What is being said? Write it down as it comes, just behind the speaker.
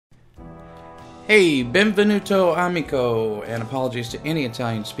Hey, benvenuto amico, and apologies to any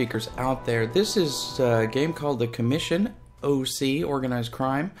Italian speakers out there. This is a game called The Commission, OC, Organized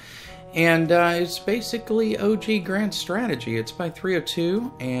Crime, and it's basically OG Grand Strategy. It's by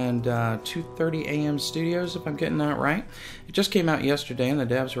 302 and 2:30 a.m. Studios, if I'm getting that right. It just came out yesterday, and the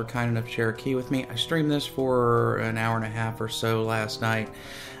devs were kind enough to share a key with me. I streamed this for an hour and a half or so last night.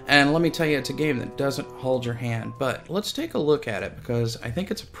 And let me tell you, it's a game that doesn't hold your hand. But let's take a look at it, because I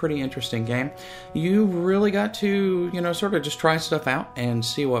think it's a pretty interesting game. You really got to, sort of just try stuff out and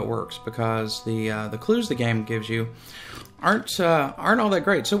see what works, because the clues the game gives you aren't all that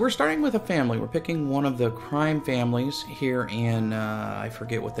great. So we're starting with a family. We're picking one of the crime families here in, I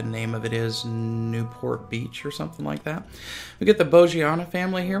forget what the name of it is, Newport Beach or something like that. We get the Boggiana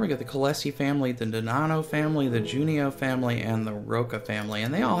family here. We get the Colesi family, the Donano family, the Junio family, and the Rocca family.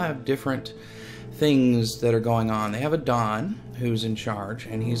 And they all have different things that are going on. They have a Don who's in charge,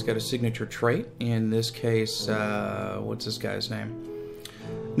 and he's got a signature trait. In this case, what's this guy's name?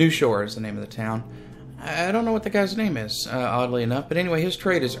 New Shore is the name of the town. I don't know what the guy's name is, oddly enough. But anyway, his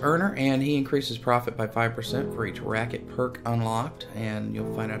trait is Earner, and he increases profit by 5% for each racket perk unlocked. And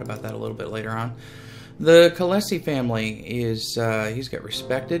you'll find out about that a little bit later on. The Colesi family is, he's got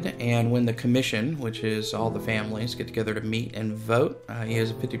Respected. And when the Commission, which is all the families, get together to meet and vote, he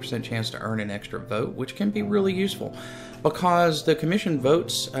has a 50% chance to earn an extra vote, which can be really useful. Because the Commission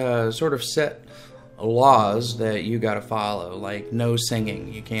votes sort of set laws that you got to follow, like no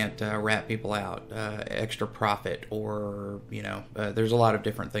singing, you can't rat people out, extra profit, or there's a lot of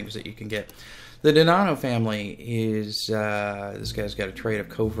different things that you can get. The Donano family is this guy's got a trait of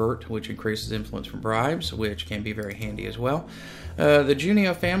Covert, which increases influence from bribes, which can be very handy as well. The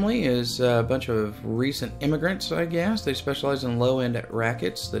Junio family is a bunch of recent immigrants, I guess. They specialize in low-end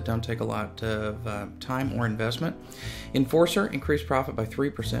rackets that don't take a lot of time or investment. Enforcer, increased profit by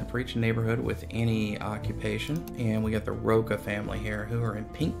 3% for each neighborhood with any occupation. And we got the Rocca family here, who are in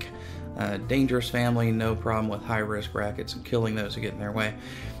pink. Dangerous family, no problem with high-risk rackets and killing those who get in their way.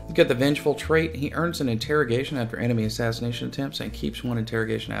 You've got the Vengeful trait. He earns an interrogation after enemy assassination attempts and keeps one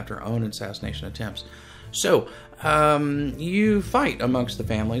interrogation after own assassination attempts. So, you fight amongst the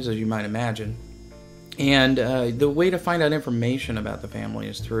families, as you might imagine. And the way to find out information about the family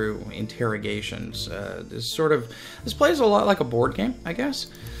is through interrogations. This plays a lot like a board game, I guess.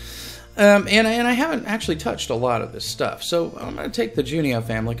 And I haven't actually touched a lot of this stuff. So I'm going to take the Junio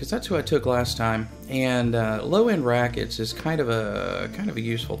family, because that's who I took last time. And low-end rackets is kind of a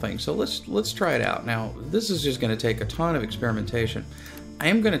useful thing. So let's try it out. Now, this is just going to take a ton of experimentation. I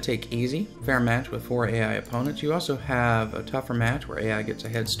am going to take easy, fair match with 4 AI opponents. You also have a tougher match where AI gets a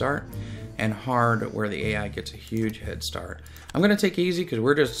head start, and hard where the AI gets a huge head start. I'm going to take easy because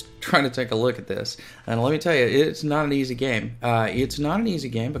we're just trying to take a look at this. And let me tell you, it's not an easy game. It's not an easy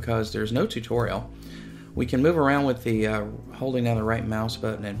game because there's no tutorial. We can move around with the holding down the right mouse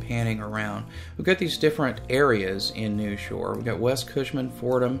button and panning around. We've got these different areas in New Shore. We've got West Cushman,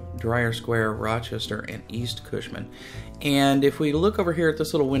 Fordham, Dreyer Square, Rochester, and East Cushman. And if we look over here at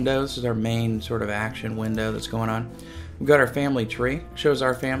this little window, this is our main sort of action window that's going on. We've got our family tree, shows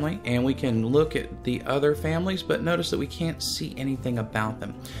our family, and we can look at the other families, but notice that we can't see anything about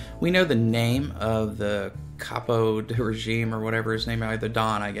them. We know the name of the Capo de Regime, or whatever his name is, the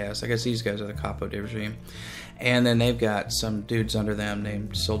Don, I guess. I guess these guys are the Capo de Regime. And then they've got some dudes under them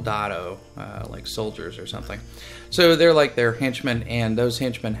named Soldado, like soldiers or something. So they're like their henchmen, and those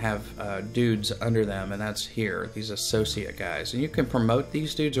henchmen have dudes under them, and that's here, these associate guys. And you can promote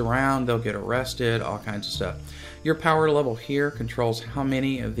these dudes around, they'll get arrested, all kinds of stuff. Your power level here controls how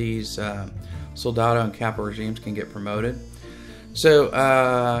many of these Soldado and Capo regimes can get promoted. So,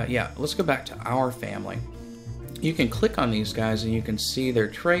 yeah, let's go back to our family. You can click on these guys and you can see their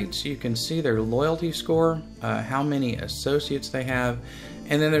traits, you can see their loyalty score, how many associates they have,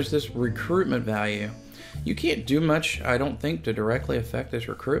 and then there's this recruitment value. You can't do much, I don't think, to directly affect this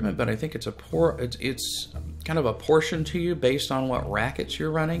recruitment, but I think it's it's kind of a portion to you based on what rackets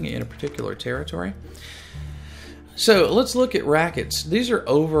you're running in a particular territory. So let's look at rackets. These are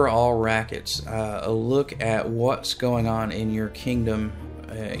overall rackets, a look at what's going on in your kingdom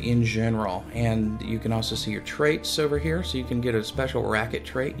in general. And you can also see your traits over here, so you can get a special racket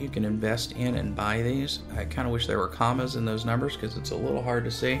trait you can invest in and buy these. I kind of wish there were commas in those numbers because it's a little hard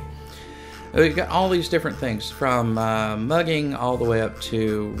to see. We've got all these different things, from mugging all the way up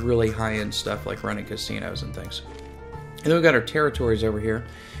to really high-end stuff like running casinos and things. And then we've got our territories over here.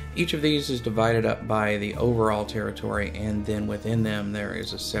 Each of these is divided up by the overall territory, and then within them there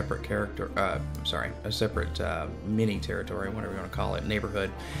is a separate mini territory, whatever you want to call it,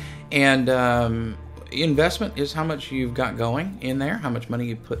 neighborhood. And investment is how much you've got going in there, how much money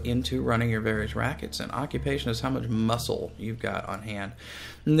you put into running your various rackets, and occupation is how much muscle you've got on hand.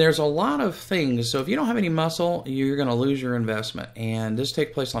 And there's a lot of things, so if you don't have any muscle, you're going to lose your investment, and this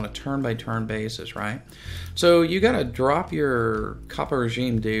takes place on a turn-by-turn basis, right? So you got to drop your copper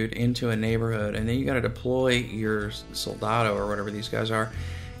regime dude into a neighborhood, and then you got to deploy your soldado, or whatever these guys are,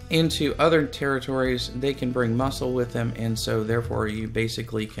 into other territories. They can bring muscle with them, and so therefore you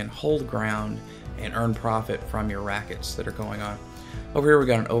basically can hold ground and earn profit from your rackets that are going on. Over here we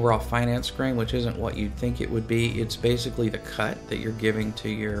got an overall finance screen, which isn't what you'd think it would be. It's basically the cut that you're giving to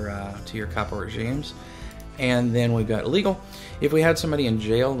your copper regimes. And then we've got legal. If we had somebody in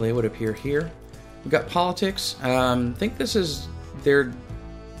jail, they would appear here. We've got politics. I think this is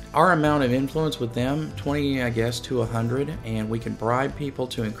our amount of influence with them, 20, I guess, to 100, and we can bribe people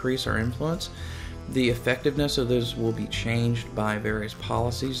to increase our influence. The effectiveness of this will be changed by various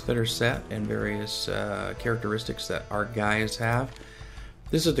policies that are set and various characteristics that our guys have.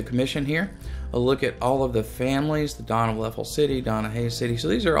 This is the commission here. A look at all of the families, the Donna Leffel City, Donna Hayes City. So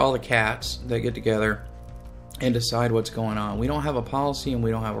these are all the cats that get together and decide what's going on. We don't have a policy and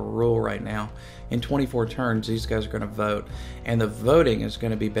we don't have a rule right now. In 24 turns, these guys are going to vote, and the voting is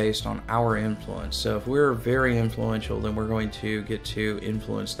going to be based on our influence. So if we're very influential, then we're going to get to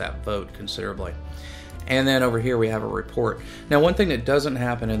influence that vote considerably. And then over here we have a report. Now, one thing that doesn't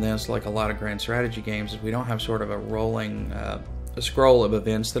happen in this, like a lot of grand strategy games, is we don't have sort of a rolling a scroll of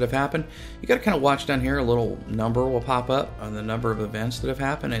events that have happened. You got to kind of watch down here. A little number will pop up on the number of events that have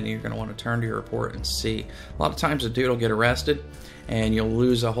happened, and you're going to want to turn to your report and see. A lot of times a dude will get arrested and you'll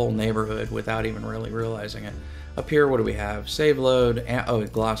lose a whole neighborhood without even really realizing it. Up here, what do we have? Save load, and, oh,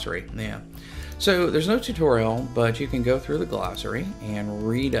 glossary. Yeah. So there's no tutorial, but you can go through the glossary and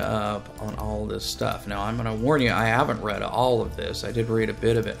read up on all this stuff. Now, I'm going to warn you, I haven't read all of this. I did read a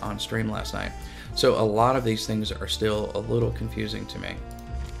bit of it on stream last night. So a lot of these things are still a little confusing to me.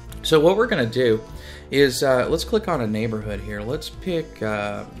 So what we're going to do is let's click on a neighborhood here. Let's pick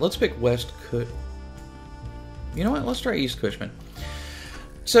West Cushman. You know what? Let's try East Cushman.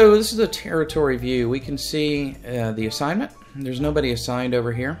 So this is a territory view. We can see the assignment. There's nobody assigned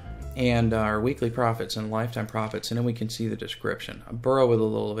over here. And our weekly profits and lifetime profits, and then we can see the description. A borough with a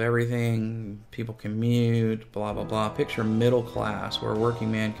little of everything, people commute, blah, blah, blah. Picture middle class, where a working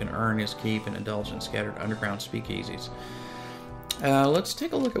man can earn his keep and indulge in scattered underground speakeasies. Let's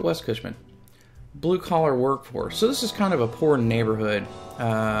take a look at West Cushman. Blue-collar workforce. So this is kind of a poor neighborhood.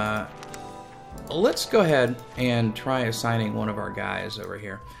 Let's go ahead and try assigning one of our guys over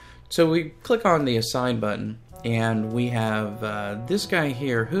here. So we click on the assign button, and we have this guy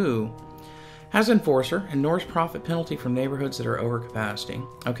here who has enforcer, ignores profit penalty from neighborhoods that are over capacity.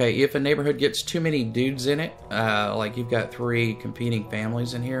 Okay, if a neighborhood gets too many dudes in it, like you've got 3 competing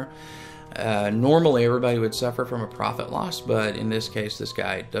families in here, normally everybody would suffer from a profit loss, but in this case this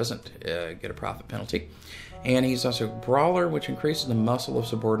guy doesn't get a profit penalty. And he's also brawler, which increases the muscle of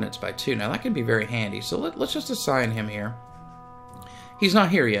subordinates by 2. Now that can be very handy, so let's just assign him here. He's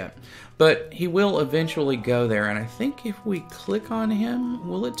not here yet, but he will eventually go there, and I think if we click on him,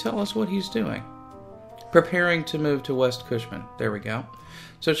 will it tell us what he's doing? Preparing to move to West Cushman. There we go.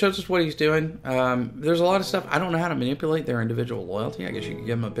 So it shows us what he's doing. There's a lot of stuff. I don't know how to manipulate their individual loyalty. I guess you could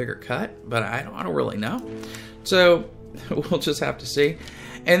give them a bigger cut, but I don't really know. So we'll just have to see.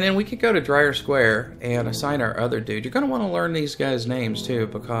 And then we could go to Dryer Square and assign our other dude. You're going to want to learn these guys' names too,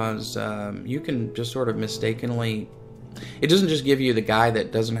 because you can just sort of mistakenly... It doesn't just give you the guy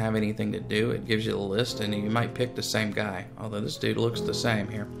that doesn't have anything to do. It gives you the list, and you might pick the same guy. Although this dude looks the same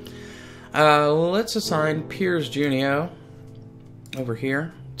here. Let's assign Piers Junio over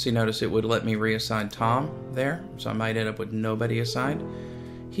here. See, notice it would let me reassign Tom there. So I might end up with nobody assigned.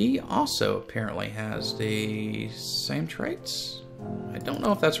 He also apparently has the same traits. I don't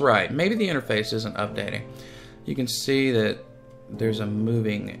know if that's right. Maybe the interface isn't updating. You can see that there's a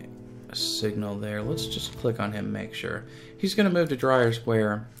moving signal there. Let's just click on him and make sure. He's going to move to Dryer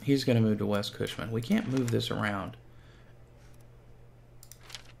Square. He's going to move to West Cushman. We can't move this around.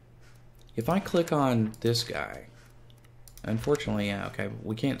 If I click on this guy, unfortunately, yeah, okay,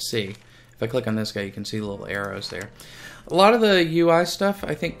 we can't see. If I click on this guy, you can see the little arrows there. A lot of the UI stuff,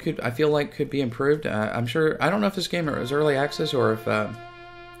 I feel like could be improved. I'm sure, I don't know if this game is early access or if, I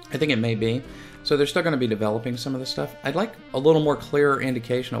think it may be. So they're still going to be developing some of this stuff. I'd like a little more clearer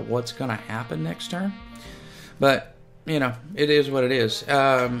indication of what's going to happen next turn. But, you know, it is what it is.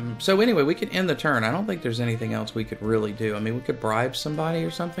 So anyway, we can end the turn. I don't think there's anything else we could really do. I mean, we could bribe somebody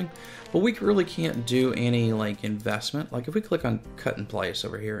or something. But we really can't do any, like, investment. Like, if we click on Cut in Place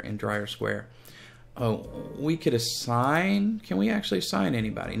over here in Dryer Square, Oh, we could assign. Can we actually assign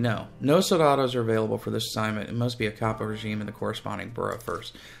anybody? No. No soldados are available for this assignment. It must be a Kappa regime in the corresponding borough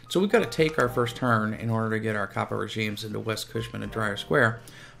first. So we've got to take our first turn in order to get our Kappa regimes into West Cushman and Dryer Square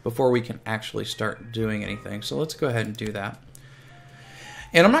before we can actually start doing anything. So let's go ahead and do that.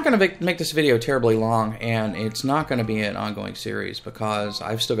 And I'm not going to make this video terribly long, and it's not going to be an ongoing series because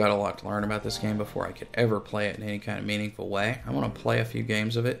I've still got a lot to learn about this game before I could ever play it in any kind of meaningful way. I want to play a few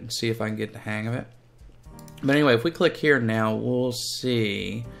games of it and see if I can get the hang of it. But anyway, if we click here now, we'll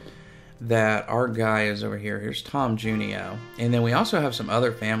see that our guy is over here. Here's Tom Junio. And then we also have some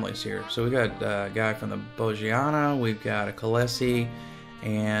other families here. So we've got a guy from the Bogiana, we've got a Kalesi,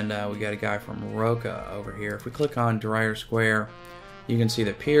 and we got a guy from Roca over here. If we click on Dryer Square, you can see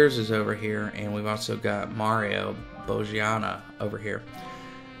that Piers is over here, and we've also got Mario Bogiana over here.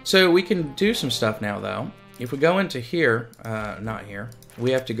 So we can do some stuff now, though. If we go into here, not here,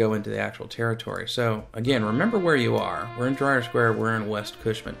 we have to go into the actual territory. So, again, remember where you are. We're in Dryer Square, we're in West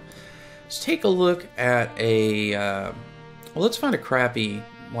Cushman. Let's take a look at a, well, let's find a crappy,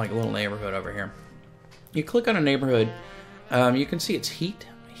 like, little neighborhood over here. You click on a neighborhood, you can see it's heat.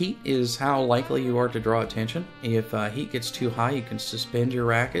 Heat is how likely you are to draw attention. If heat gets too high, you can suspend your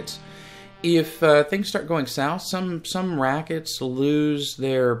rackets. If things start going south, some rackets lose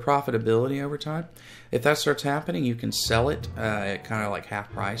their profitability over time. If that starts happening, you can sell it at kind of like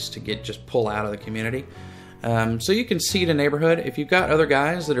half price to just pull out of the community. So you can seed a neighborhood. If you've got other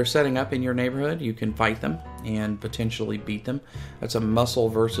guys that are setting up in your neighborhood, you can fight them and potentially beat them. That's a muscle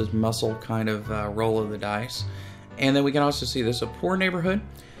versus muscle kind of roll of the dice. And then we can also see this is a poor neighborhood.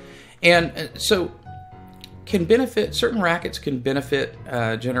 And so can benefit, certain rackets can benefit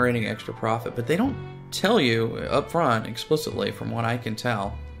generating extra profit, but they don't tell you up front explicitly, from what I can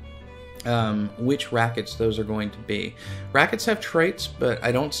tell, which rackets those are going to be. Rackets have traits, but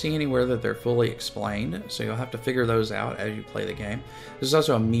I don't see anywhere that they're fully explained, so you'll have to figure those out as you play the game. This is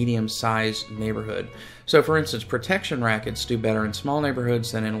also a medium-sized neighborhood. So for instance, protection rackets do better in small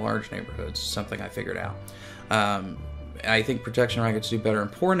neighborhoods than in large neighborhoods, something I figured out. I think protection rackets do better in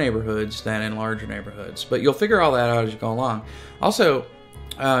poor neighborhoods than in larger neighborhoods. But you'll figure all that out as you go along. Also,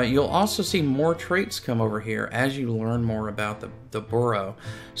 you'll also see more traits come over here as you learn more about the borough.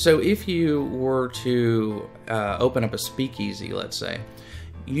 So if you were to open up a speakeasy, let's say,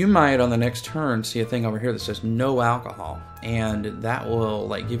 you might on the next turn see a thing over here that says no alcohol, and that will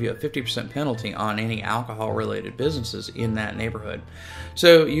like give you a 50% penalty on any alcohol related businesses in that neighborhood.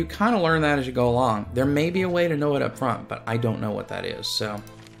 So you kind of learn that as you go along. There may be a way to know it up front, but I don't know what that is. So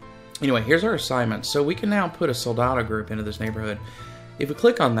anyway, here's our assignment. So we can now put a soldado group into this neighborhood. If we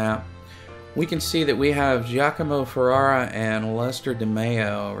click on that, we can see that we have Giacomo Ferrara and Lester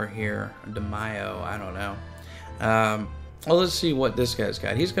DeMaio over here. DeMaio, I don't know. Well, let's see what this guy's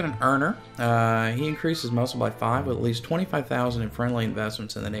got. He's got an earner. He increases muscle by 5 with at least 25,000 in friendly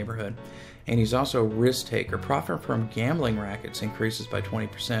investments in the neighborhood. And he's also a risk taker. Profit from gambling rackets increases by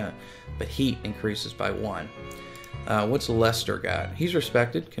 20%, but heat increases by 1. What's Lester got? He's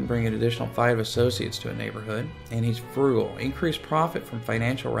respected, can bring an additional 5 associates to a neighborhood, and he's frugal. Increased profit from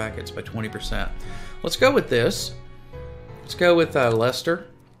financial rackets by 20%. Let's go with this. Let's go with Lester.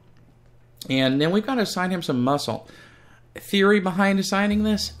 And then we've got to assign him some muscle. Theory behind assigning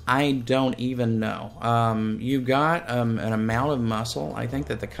this, I don't even know. You've got an amount of muscle, I think,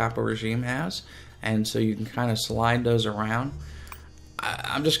 that the Kappa regime has, and so you can kind of slide those around.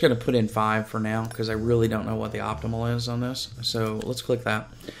 I'm just going to put in 5 for now because I really don't know what the optimal is on this. So let's click that.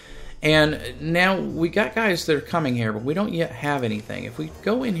 And now we got guys that are coming here, but we don't yet have anything. If we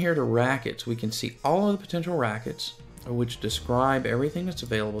go in here to rackets, we can see all of the potential rackets, which describe everything that's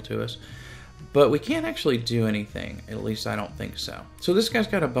available to us. But we can't actually do anything, at least I don't think so. So this guy's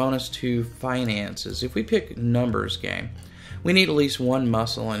got a bonus to finances. If we pick numbers game, we need at least 1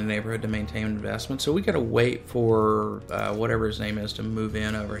 muscle in a neighborhood to maintain investment. So we got to wait for whatever his name is to move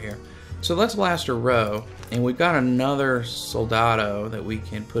in over here. So let's blast a row, and we've got another soldado that we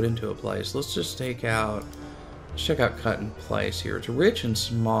can put into a place. Let's just take out, let's check out cut in place here. It's rich and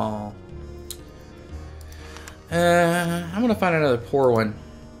small. I'm going to find another poor one.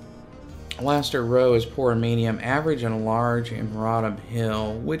 Laster row is poor and medium, average and large in Rodham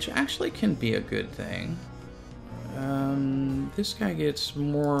Hill, which actually can be a good thing. This guy gets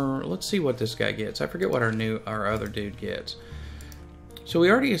more. Let's see what this guy gets. I forget what our other dude gets. So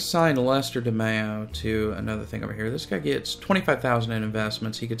we already assigned Lester DeMaio to another thing over here. This guy gets 25,000 in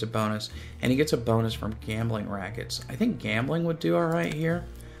investments. He gets a bonus, and he gets a bonus from gambling rackets. I think gambling would do all right here.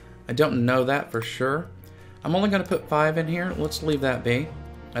 I don't know that for sure. I'm only going to put 5 in here. Let's leave that be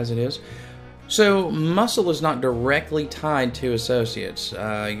as it is. So muscle is not directly tied to associates.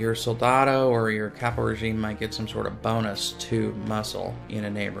 Your soldado or your capo regime might get some sort of bonus to muscle in a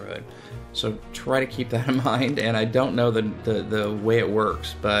neighborhood. So try to keep that in mind. And I don't know the way it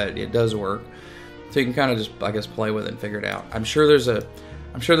works, but it does work. So you can kind of just, I guess, play with it and figure it out. I'm sure there's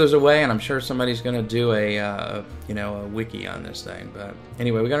a way, and I'm sure somebody's going to do a wiki on this thing. But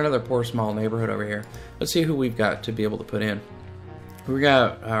anyway, we got another poor small neighborhood over here. Let's see who we've got to be able to put in. We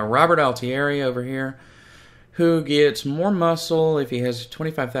got Robert Altieri over here, who gets more muscle if he has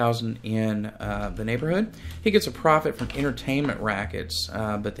 25,000 in the neighborhood. He gets a profit from entertainment rackets,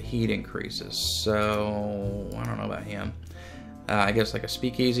 but the heat increases. So I don't know about him. I guess like a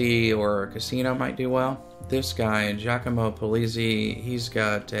speakeasy or a casino might do well. This guy, Giacomo Polizzi, he's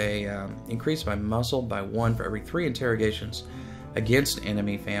got a increase by muscle by 1 for every 3 interrogations against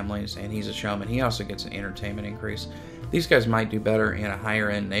enemy families, and he's a showman. He also gets an entertainment increase. These guys might do better in a higher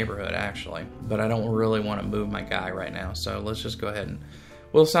end neighborhood, actually, but I don't really want to move my guy right now, so let's just go ahead and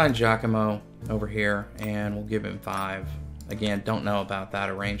we'll assign Giacomo over here, and we'll give him 5. Again, don't know about that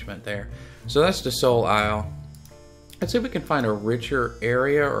arrangement there. So that's the Soul Isle. Let's see if we can find a richer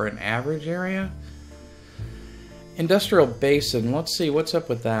area or an average area. Industrial Basin, let's see what's up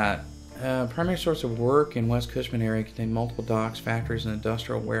with that. Primary source of work in West Cushman area contain multiple docks, factories, and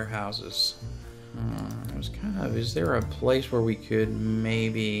industrial warehouses. I was kind of, is there a place where we could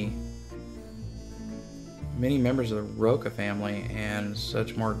maybe, many members of the Roca family and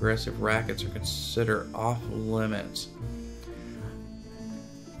such more aggressive rackets are considered off limits?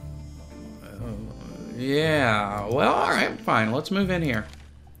 Yeah, well, alright, fine, let's move in here.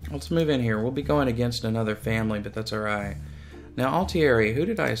 We'll be going against another family, but that's alright. Now, Altieri, who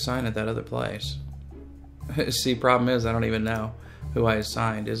did I assign at that other place? See, problem is, I don't even know who I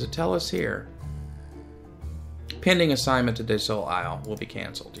assigned. Does it tell us here? Pending assignment to De Soul Isle will be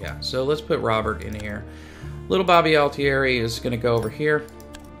canceled, yeah. So let's put Robert in here. Little Bobby Altieri is going to go over here.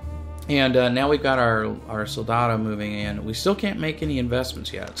 And now we've got our Soldado moving in. We still can't make any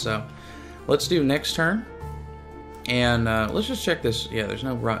investments yet, so let's do next turn. And let's just check this. Yeah, there's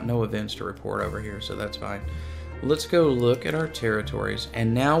no events to report over here, so that's fine. Let's go look at our territories,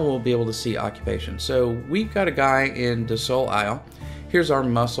 and now we'll be able to see occupation. So we've got a guy in De Soul Isle. Here's our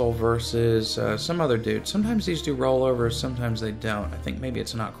muscle versus some other dude. Sometimes these do rollovers, sometimes they don't. I think maybe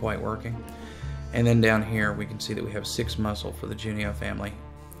it's not quite working. And then down here we can see that we have 6 muscle for the Junio family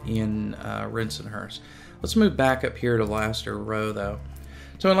in Rensenhurst. Let's move back up here to Lester Row though.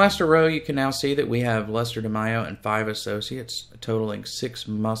 So in Lester Row you can now see that we have Lester DeMaio and 5 associates totaling 6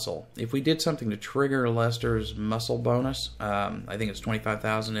 muscle. If we did something to trigger Lester's muscle bonus, I think it's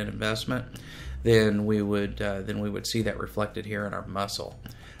 25,000 in investment, then we would see that reflected here in our muscle.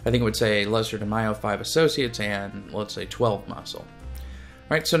 I think it would say Lester DeMaio 5 associates and let's say 12 muscle.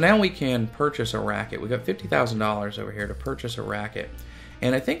 All right, so now we can purchase a racket. We've got $50,000 over here to purchase a racket.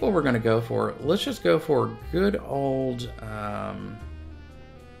 And I think what we're going to go for, let's just go for good old,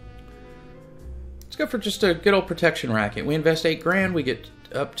 let's go for just a good old protection racket. We invest $8,000, we get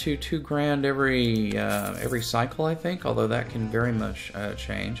up to $2,000 every cycle, I think, although that can very much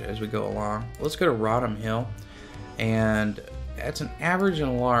change as we go along. Let's go to Rodham Hill, and that's an average and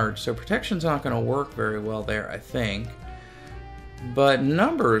a large, so protection's not going to work very well there, I think, but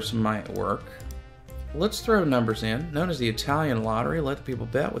numbers might work. Let's throw numbers in, known as the Italian lottery. Let the people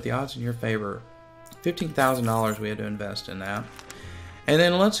bet with the odds in your favor. $15,000 we had to invest in that. And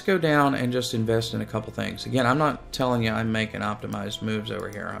then let's go down and just invest in a couple things. Again, I'm not telling you I'm making optimized moves over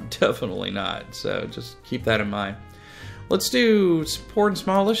here. I'm definitely not. So just keep that in mind. Let's do support and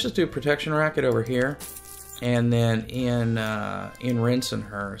small. Let's just do a protection racket over here. And then in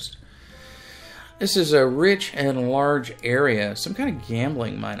Rensenhurst. This is a rich and large area. Some kind of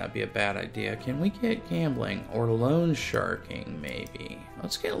gambling might not be a bad idea. Can we get gambling or loan sharking maybe?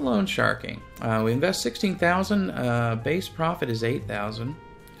 Let's get loan sharking. We invest $16,000. Base profit is $8,000.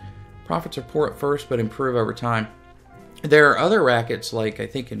 Profits are poor at first but improve over time. There are other rackets like I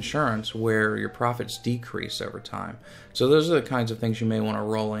think insurance where your profits decrease over time. So those are the kinds of things you may want to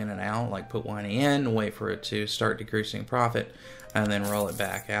roll in and out, like put one in, wait for it to start decreasing profit, and then roll it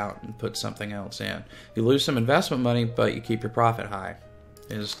back out and put something else in. You lose some investment money, but you keep your profit high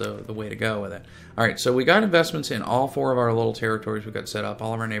is the way to go with it. All right, so we got investments in all 4 of our little territories we got set up,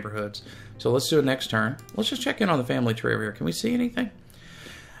 all of our neighborhoods. So let's do a next turn. Let's just check in on the family tree over here. Can we see anything?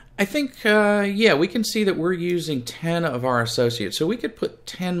 I think, yeah, we can see that we're using 10 of our associates. So we could put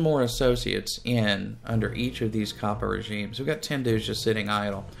 10 more associates in under each of these Kappa regimes. We've got 10 dudes just sitting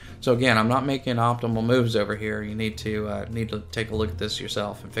idle. So again, I'm not making optimal moves over here. You need to take a look at this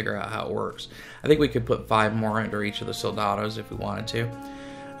yourself and figure out how it works. I think we could put 5 more under each of the soldados if we wanted to.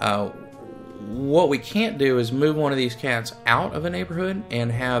 what we can't do is move one of these cats out of a neighborhood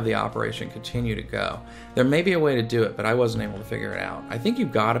and have the operation continue to go. There may be a way to do it, but I wasn't able to figure it out. I think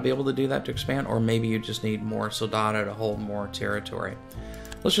you've got to be able to do that to expand, or maybe you just need more soldado to hold more territory.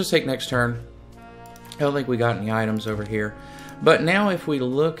 Let's just take next turn. I don't think we got any items over here. But now if we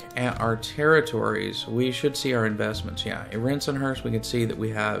look at our territories, we should see our investments. Yeah, in Rensenhurst, we can see that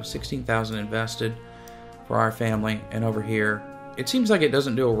we have 16,000 invested for our family, and over here, it seems like it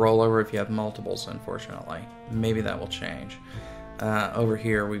doesn't do a rollover if you have multiples, unfortunately. Maybe that will change. Over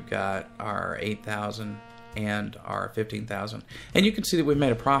here, we've got our 8,000 and our 15,000. And you can see that we've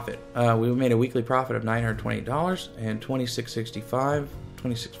made a profit. We made a weekly profit of $928 and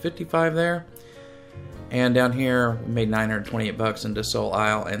 $26.55 there. And down here, we made 928 bucks in DeSole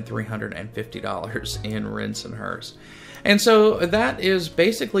Isle and $350 in Rensenhurst. And so that is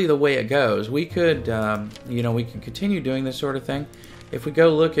basically the way it goes. We could, we can continue doing this sort of thing. If we go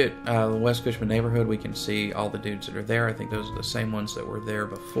look at the West Cushman neighborhood, we can see all the dudes that are there. I think those are the same ones that were there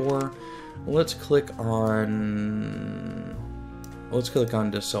before. Let's click on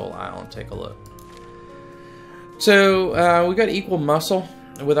DeSole Isle and take a look. So we got equal muscle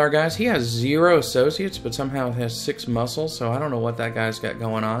with our guys. He has 0 associates, but somehow has 6 muscles, so I don't know what that guy's got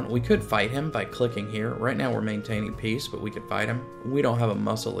going on. We could fight him by clicking here. Right now we're maintaining peace, but we could fight him. We don't have a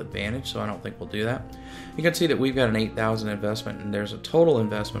muscle advantage, so I don't think we'll do that. You can see that we've got an 8,000 investment, and there's a total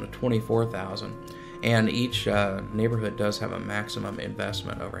investment of 24,000, and each neighborhood does have a maximum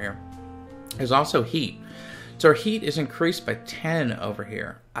investment over here. There's also heat. So our heat is increased by 10 over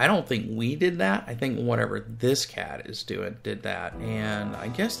here. I don't think we did that. I think whatever this cat is doing did that. And I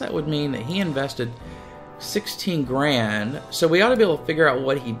guess that would mean that he invested 16 grand. So we ought to be able to figure out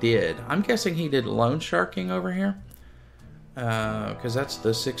what he did. I'm guessing he did loan sharking over here. Because that's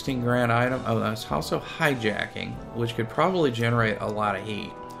the 16 grand item. Oh, that's also hijacking, which could probably generate a lot of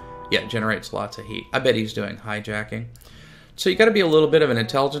heat. Yeah, it generates lots of heat. I bet he's doing hijacking. So you got to be a little bit of an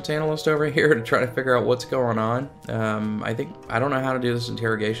intelligence analyst over here to try to figure out what's going on. I don't know how to do this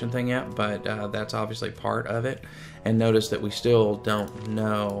interrogation thing yet, but that's obviously part of it. And notice that we still don't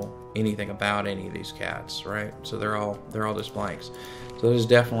know anything about any of these cats, right? So they're all just blanks. So this is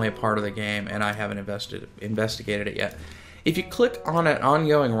definitely a part of the game, and I haven't investigated it yet. If you click on an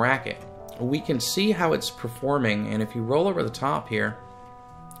ongoing racket, we can see how it's performing, and if you roll over the top here,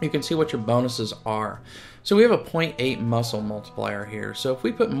 you can see what your bonuses are. So we have a 0.8 muscle multiplier here. So if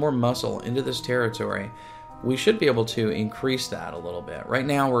we put more muscle into this territory, we should be able to increase that a little bit. Right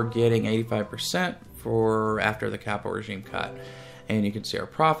now we're getting 85% for after the capital regime cut. And you can see our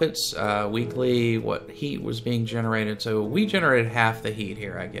profits, weekly, what heat was being generated. So we generated half the heat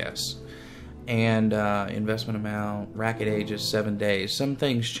here, I guess. And investment amount, racket age is 7 days. Some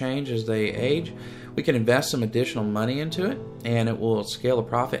things change as they age. We can invest some additional money into it, and it will scale the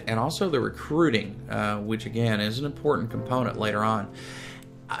profit, and also the recruiting, which again is an important component later on.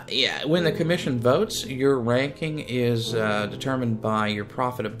 Yeah, when the commission votes, your ranking is determined by your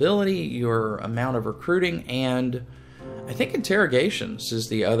profitability, your amount of recruiting, and I think interrogations is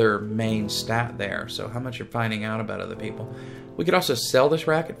the other main stat there. So how much you're finding out about other people. We could also sell this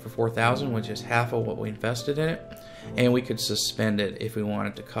racket for 4,000, which is half of what we invested in it. And we could suspend it if we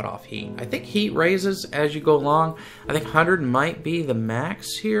wanted to cut off heat. I think heat raises as you go along. I think 100 might be the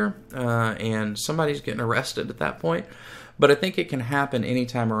max here, and somebody's getting arrested at that point. But I think it can happen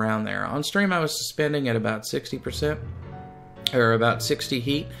anytime around there. On stream, I was suspending at about 60%, or about 60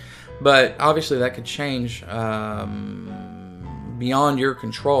 heat. But obviously that could change beyond your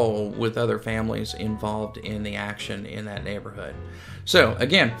control with other families involved in the action in that neighborhood. So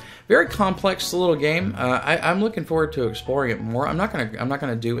again, very complex little game. I'm looking forward to exploring it more. I'm not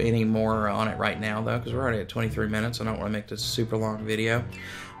gonna do any more on it right now though, because we're already at 23 minutes. I don't want to make this a super long video.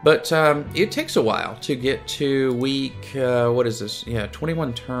 But it takes a while to get to week, what is this? Yeah,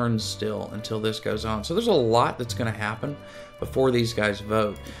 21 turns still until this goes on. So there's a lot that's going to happen before these guys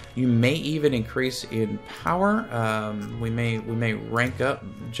vote. You may even increase in power. We may rank up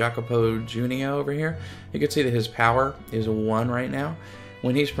Jacopo Junio over here. You can see that his power is 1 right now.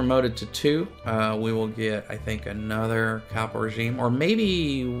 When he's promoted to 2, we will get, I think, another capital regime, or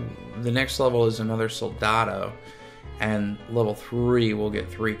maybe the next level is another soldado. And level 3 will get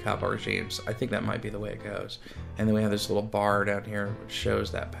 3 capital regimes. I think that might be the way it goes. And then we have this little bar down here which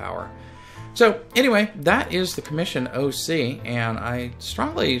shows that power. So anyway, that is the Commission OC, and I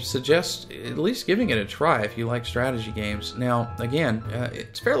strongly suggest at least giving it a try if you like strategy games. Now, again,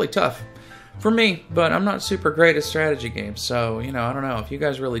 it's fairly tough for me, but I'm not super great at strategy games. So, you know, I don't know. If you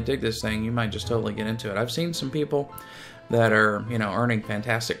guys really dig this thing, you might just totally get into it. I've seen some people that are, you know, earning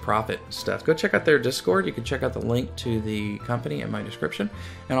fantastic profit and stuff. Go check out their Discord. You can check out the link to the company in my description,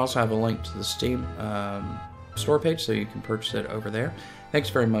 and also have a link to the Steam store page so you can purchase it over there. Thanks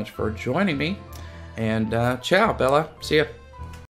very much for joining me, and ciao, Bella. See ya.